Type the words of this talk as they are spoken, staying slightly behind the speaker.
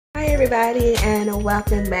everybody, and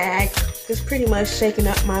welcome back. Just pretty much shaking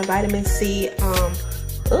up my vitamin C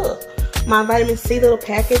my vitamin C little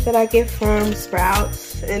packet that I get from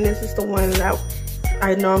Sprouts, and this is the one that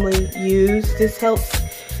I normally use. This helps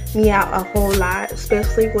me out a whole lot,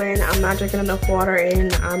 especially when I'm not drinking enough water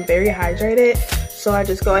and I'm very hydrated. So I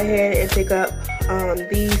just go ahead and pick up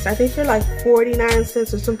these. I think they're like 49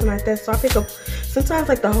 cents or something like that. So I pick up sometimes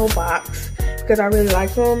like the whole box because I really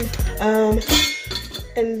like them.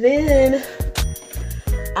 And then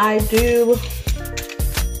I do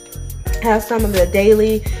have some of the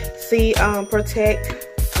Daily C Protect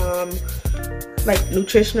like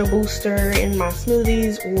nutritional booster in my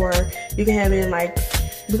smoothies, or you can have it in like,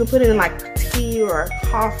 you can put it in like tea or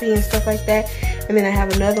coffee and stuff like that. And then I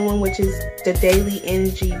have another one which is the Daily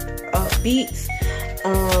Energy Beats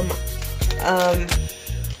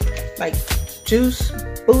like juice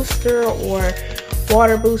booster or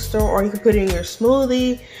water booster, or you can put it in your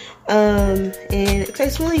smoothie. And it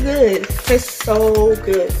tastes really good. It tastes so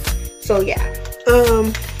good. So yeah.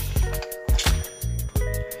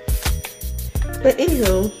 But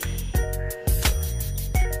anywho,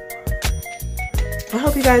 I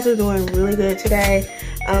hope you guys are doing really good today.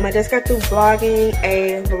 I just got through vlogging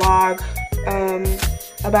a vlog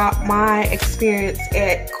about my experience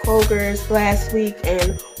at Kroger's last week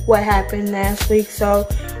and what happened last week. So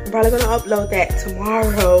I'm probably gonna upload that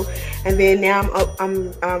tomorrow. And then now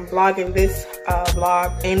I'm vlogging this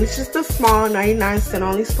vlog, and it's just a small 99-cent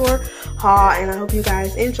only store haul, and I hope you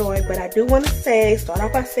guys enjoy. But I do want to start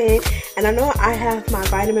off by saying, and I know I have my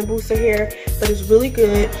vitamin booster here, but it's really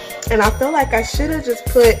good, and I feel like I should have just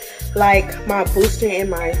put like my booster in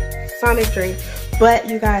my Sonic drink. But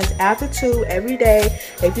you guys, after 2 every day,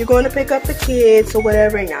 if you're going to pick up the kids or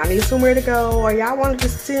whatever, and y'all need somewhere to go, or y'all want to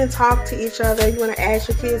just sit and talk to each other, you want to ask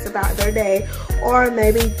your kids about their day, or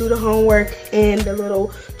maybe do the homework in the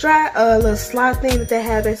little little slot thing that they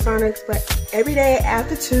have at Sonic's. But every day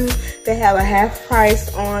after 2, they have a half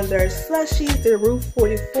price on their slushies, their Route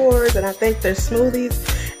 44s, and I think their smoothies.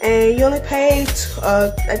 And you only pay,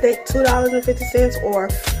 I think $2.50, or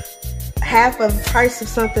half of the price of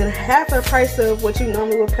something, half of the price of what you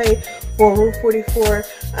normally would pay for Route 44.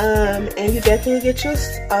 And you definitely get your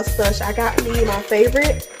slush. I got me my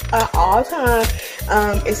favorite all time.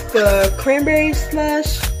 It's the cranberry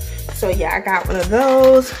slush. So yeah, I got one of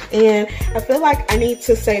those, and I feel like I need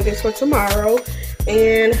to save this for tomorrow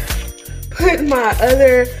and put my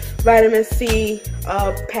other vitamin C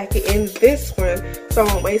packet in this one, so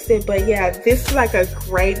I won't waste it. But yeah, this is like a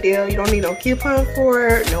great deal. You don't need no coupon for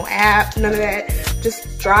it, no app, none of that.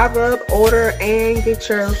 Just drive up, order, and get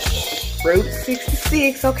your Route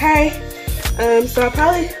 66, okay? So I'll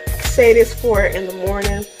probably say this for it in the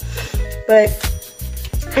morning. But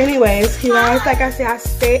anyways, you guys, like I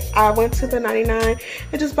said, I went to the 99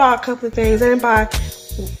 and just bought a couple of things. I didn't buy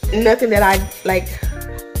nothing that I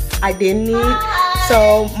didn't need.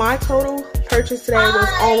 So my total purchase today was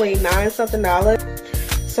only $9-something.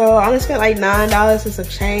 So I only spent like $9 and some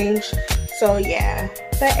change. So yeah.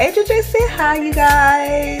 But Andrea just said hi, you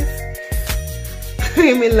guys.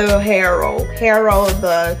 Give me a little hair roll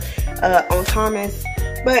the on Thomas.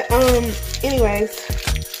 But anyways,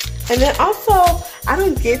 and then also I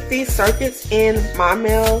don't get these circuits in my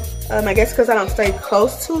mail. I guess because I don't stay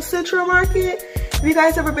close to Central Market. If you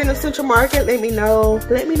guys ever been to Central Market, let me know.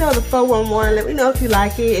 Let me know the 411. Let me know if you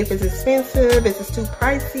like it, if it's expensive, if it's too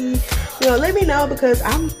pricey. You know, let me know, because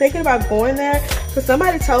I'm thinking about going there. Because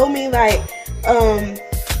somebody told me like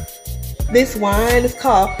this wine is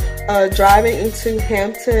called Driving into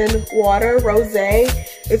Hampton Water Rosé.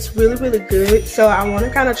 It's really, really good. So I want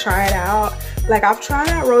to kind of try it out. Like, I've tried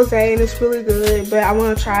out rosé and it's really good, but I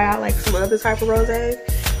want to try out like some other type of rosé.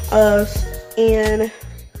 And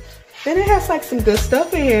then it has like some good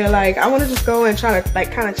stuff in here. Like, I want to just go and try to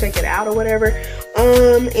like kind of check it out or whatever.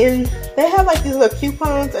 And they have like these little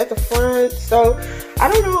coupons at the front. So I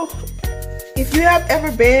don't know if you have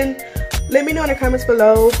ever been. Let me know in the comments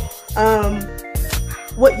below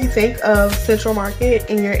what you think of Central Market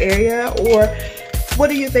in your area, or what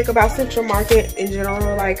do you think about Central Market in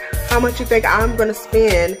general? Like, how much you think I'm gonna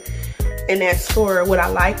spend in that store? Would I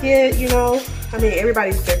like it? You know, I mean,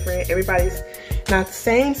 everybody's different. Everybody's not the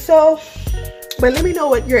same. So, but let me know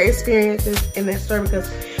what your experience is in that store,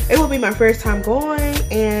 because it will be my first time going.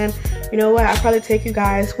 And you know what, I'll probably take you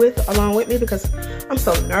guys along with me, because I'm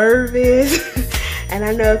so nervous. And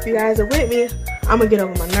I know if you guys are with me, I'm gonna get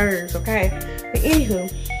over my nerves, okay? But anywho,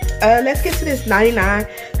 let's get to this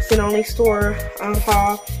 99-cent only store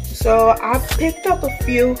haul. So I picked up a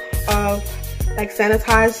few like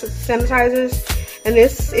sanitizers, and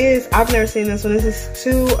this is, I've never seen this one. This is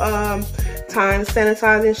two times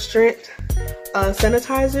sanitizing strength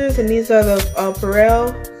sanitizers, and these are the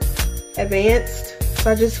Pharrell Advanced.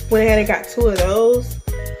 So I just went ahead and got 2 of those.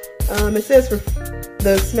 It says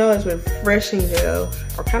the smell is refreshing gel.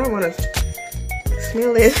 I kind of want to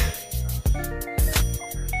smell it.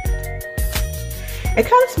 It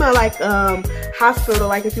kind of smells like hospital,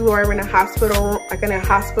 like if you were in a hospital, like in a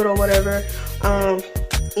hospital, whatever,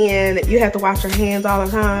 and you have to wash your hands all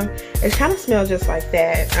the time. It kind of smells just like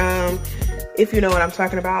that. If you know what I'm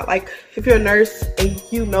talking about. Like if you're a nurse and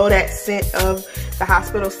you know that scent of the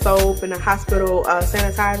hospital soap and the hospital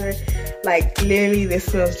sanitizer, like literally this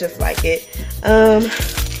smells just like it. And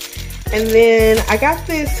then I got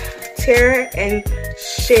this Tear and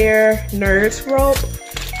Share Nerds rope.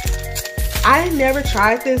 I never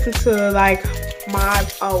tried this until like my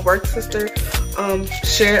work sister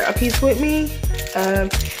shared a piece with me.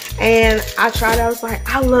 And I tried it. I was like,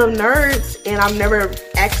 I love Nerds, and I've never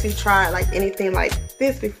actually tried like anything like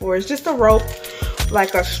this before. It's just a rope,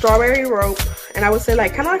 like a strawberry rope, and I would say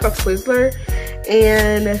like kind of like a Twizzler,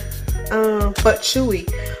 and but chewy.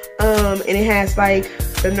 And it has like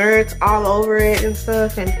the Nerds all over it and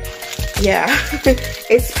stuff, and yeah,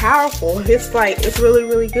 it's powerful. It's like, it's really,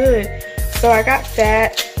 really good. So I got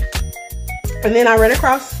that. And then I ran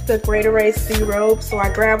across the Greater Race C robe, so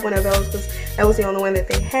I grabbed one of those because that was the only one that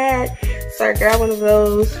they had. So I grabbed one of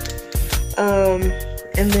those.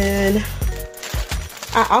 And then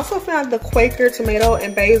I also found the Quaker tomato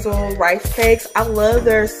and basil rice cakes. I love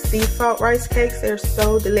their sea salt rice cakes. They're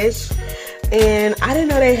so delish. And I didn't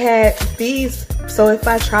know they had these. So if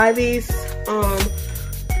I try these,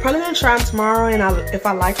 probably gonna try them tomorrow. And if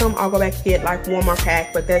I like them, I'll go back and get like one more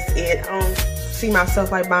pack. But that's it. See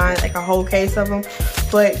myself like buying like a whole case of them.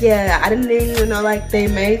 But yeah, I didn't even know like they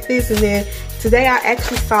made this. And then today I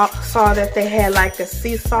actually saw that they had like a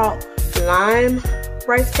sea salt lime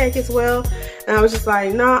rice cake as well, and I was just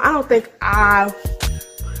like, no, I don't think I'm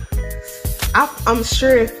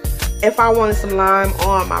sure if I wanted some lime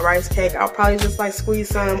on my rice cake, I'll probably just like squeeze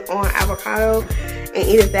some on avocado and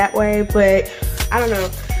eat it that way. But I don't know.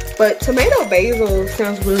 But tomato basil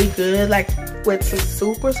sounds really good, like with some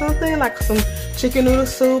soup or something, like some chicken noodle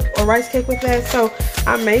soup or rice cake with that. So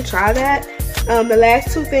I may try that. The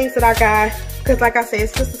last 2 things that I got, because like I said,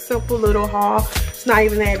 it's just a simple little haul. It's not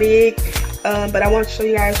even that big, but I want to show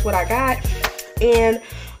you guys what I got. And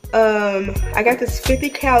I got this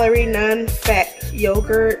 50-calorie non-fat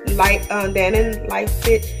yogurt, light Dannon Light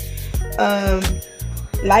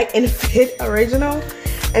and Fit original.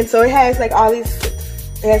 And so it has like all these.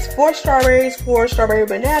 It has 4 strawberries, 4 strawberry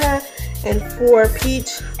banana, and 4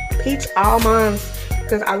 peach almonds,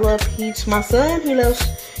 because I love peach. My son, he loves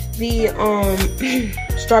the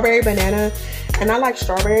strawberry banana, and I like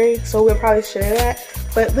strawberry, so we'll probably share that.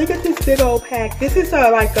 But look at this big old pack. This is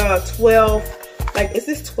like a 12, like, is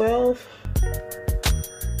this 12?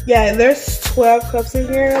 Yeah, there's 12 cups in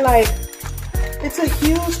here. Like, it's a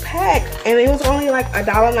huge pack, and it was only like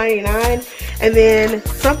 $1.99. And then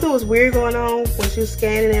something was weird going on when she was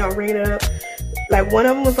scanning it or ringing it up. Like one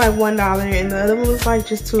of them was like $1 and the other one was like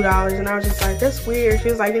just $2. And I was just like, that's weird. She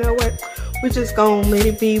was like, you know what? We just gonna let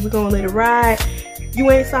it be. We gonna let it ride.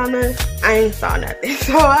 You ain't saw nothing. I ain't saw nothing.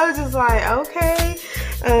 So I was just like, okay.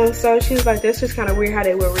 So she was like, that's just kind of weird how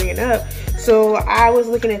they were ringing up. So I was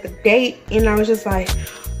looking at the date and I was just like,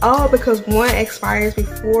 oh, because one expires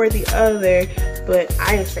before the other. But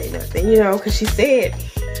I didn't say nothing, you know, because she said,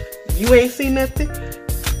 you ain't seen nothing,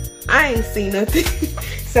 I ain't seen nothing.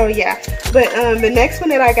 So yeah, but the next one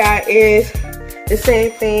that I got is the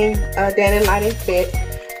same thing, Dannon Light and Fit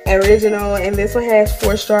original, and this one has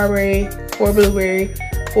 4 strawberry, 4 blueberry,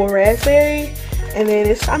 4 raspberry, and then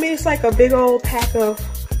it's, I mean, it's like a big old pack of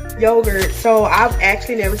yogurt. So I've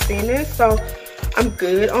actually never seen this, so I'm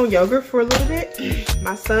good on yogurt for a little bit.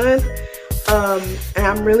 My son, and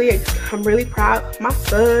I'm really proud. My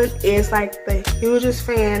son is like the hugest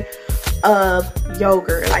fan of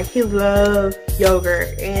yogurt. Like, he loves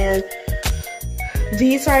yogurt. And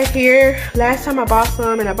these right here, last time I bought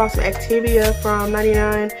some, and I bought some Activia from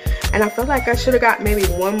 99, and I felt like I should have got maybe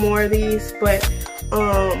 1 more of these, but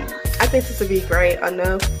I think this would be great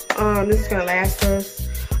enough. This is gonna last us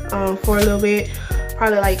for a little bit,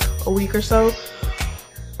 probably like a week or so,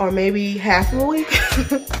 or maybe half of a week,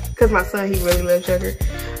 because my son, he really loves yogurt.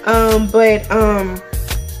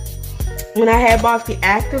 When I had bought the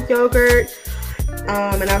active yogurt,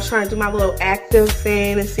 and I was trying to do my little active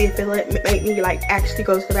thing and see if it make me like actually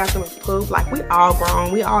go to the bathroom and poop. Like, we all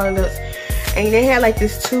grown, we all adults, and they had like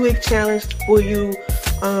this 2-week challenge where you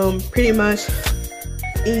pretty much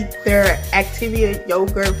eat their Activia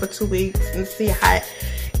yogurt for 2 weeks and see how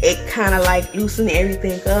it kind of like loosen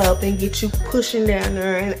everything up and get you pushing down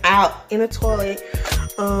there and out in the toilet.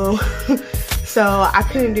 So I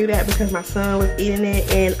couldn't do that because my son was eating it,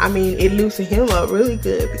 and I mean, it loosened him up really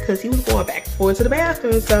good because he was going back and forth to the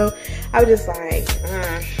bathroom. So I was just like,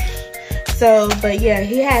 So, but yeah,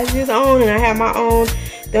 he has his own and I have my own.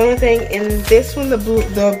 The only thing in this one, the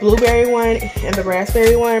blueberry one and the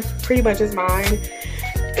raspberry one, pretty much is mine.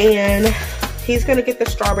 And he's gonna get the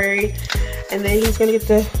strawberry, and then he's gonna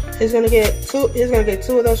get two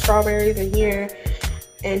of those strawberries in here,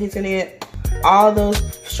 and he's gonna get all those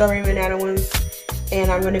strawberry banana ones, and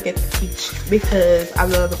I'm gonna get the peach because I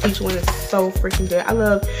love the peach one. It's so freaking good. I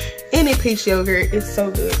love any peach yogurt. It's so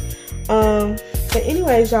good. But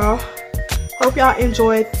anyways, y'all, hope y'all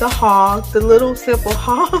enjoyed the haul, the little simple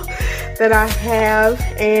haul that I have,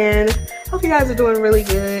 and hope you guys are doing really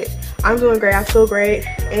good. I'm doing great. I feel great,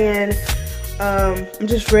 and I'm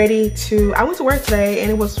just ready to. I went to work today,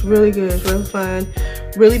 and it was really good. It was really fun,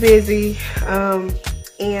 really busy,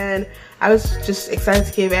 and I was just excited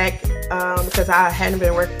to get back because I hadn't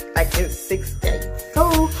been working like in 6 days.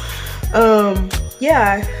 So,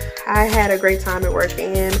 yeah, I had a great time at work,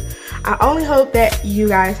 and I only hope that you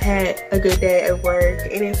guys had a good day at work.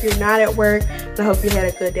 And if you're not at work, I hope you had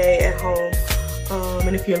a good day at home.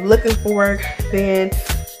 And if you're looking for work, then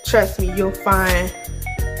trust me, you'll find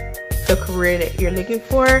the career that you're looking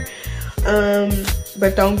for.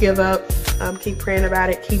 But don't give up. Keep praying about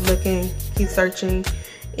it. Keep looking. Keep searching.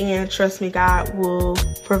 And trust me, God will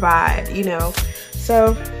provide, you know.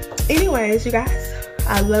 So anyways, you guys,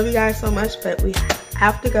 I love you guys so much, but we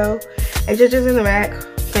have to go. And just in the back,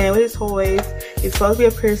 playing with his toys. He's supposed to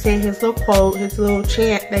be up here saying his little quote, his little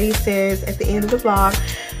chant that he says at the end of the vlog.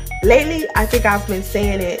 Lately, I think I've been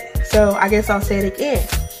saying it, so I guess I'll say it again.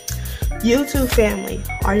 YouTube family,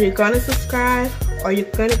 are you gonna subscribe? Are you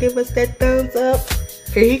gonna give us that thumbs up?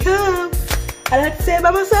 Here he comes. I like to say it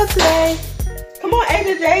by myself today. Come on,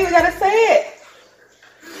 Agent J, we gotta say it.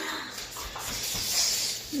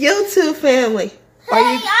 YouTube family. Are you?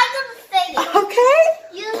 I'm gonna say it. Okay.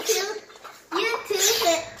 YouTube.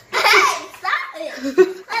 Hey, stop it.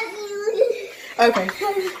 Okay.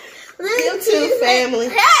 YouTube family.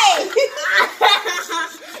 Hey.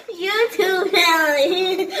 YouTube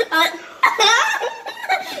family.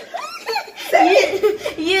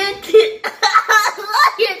 YouTube.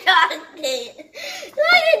 What you talking?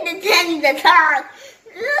 Look at the thing to talk.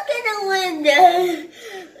 Look at the window.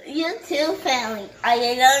 YouTube family. Are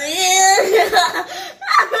you gonna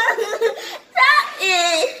stop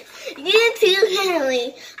it? YouTube family.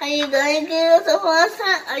 Are you gonna give us a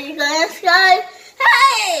 1-time? Are you gonna subscribe?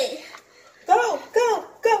 Hey! Go. Do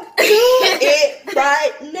it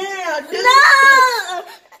right now. No!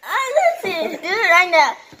 Listen. Do it right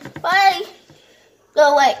now. Bye. Go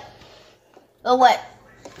away. Go away.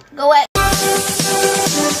 Go away.